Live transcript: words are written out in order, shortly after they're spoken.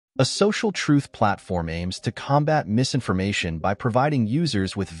A social truth platform aims to combat misinformation by providing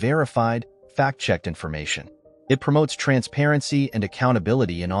users with verified, fact-checked information. It promotes transparency and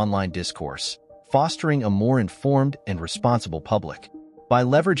accountability in online discourse, fostering a more informed and responsible public. By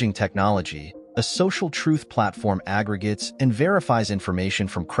leveraging technology, a social truth platform aggregates and verifies information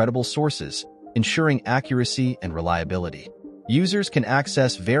from credible sources, ensuring accuracy and reliability. Users can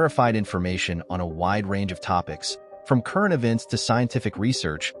access verified information on a wide range of topics, from current events to scientific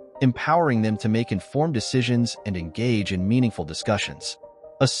research, empowering them to make informed decisions and engage in meaningful discussions.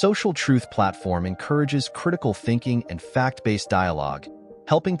 A social truth platform encourages critical thinking and fact-based dialogue,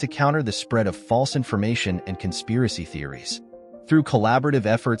 helping to counter the spread of false information and conspiracy theories. Through collaborative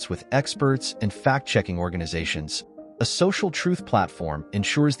efforts with experts and fact-checking organizations, a social truth platform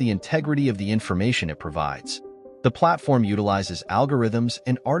ensures the integrity of the information it provides. The platform utilizes algorithms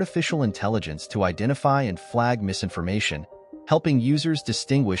and artificial intelligence to identify and flag misinformation, helping users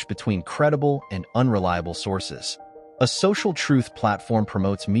distinguish between credible and unreliable sources. A social truth platform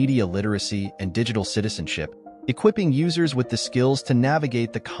promotes media literacy and digital citizenship, equipping users with the skills to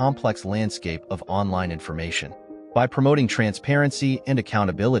navigate the complex landscape of online information. By promoting transparency and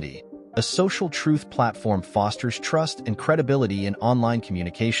accountability, a social truth platform fosters trust and credibility in online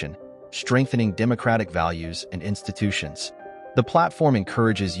communication, strengthening democratic values and institutions. The platform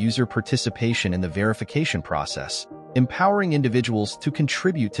encourages user participation in the verification process, empowering individuals to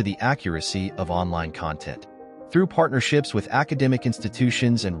contribute to the accuracy of online content. Through partnerships with academic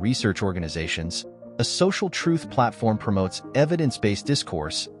institutions and research organizations, a social truth platform promotes evidence-based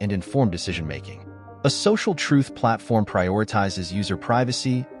discourse and informed decision-making. A social truth platform prioritizes user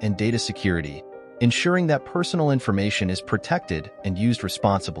privacy and data security, ensuring that personal information is protected and used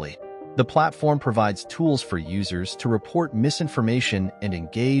responsibly. The platform provides tools for users to report misinformation and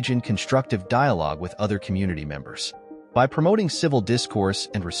engage in constructive dialogue with other community members. By promoting civil discourse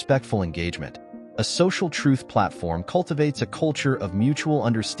and respectful engagement, a social truth platform cultivates a culture of mutual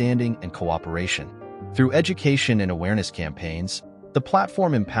understanding and cooperation. Through education and awareness campaigns, the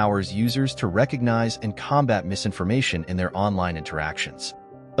platform empowers users to recognize and combat misinformation in their online interactions.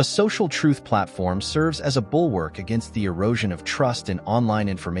 A social truth platform serves as a bulwark against the erosion of trust in online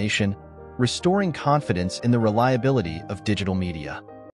information, restoring confidence in the reliability of digital media.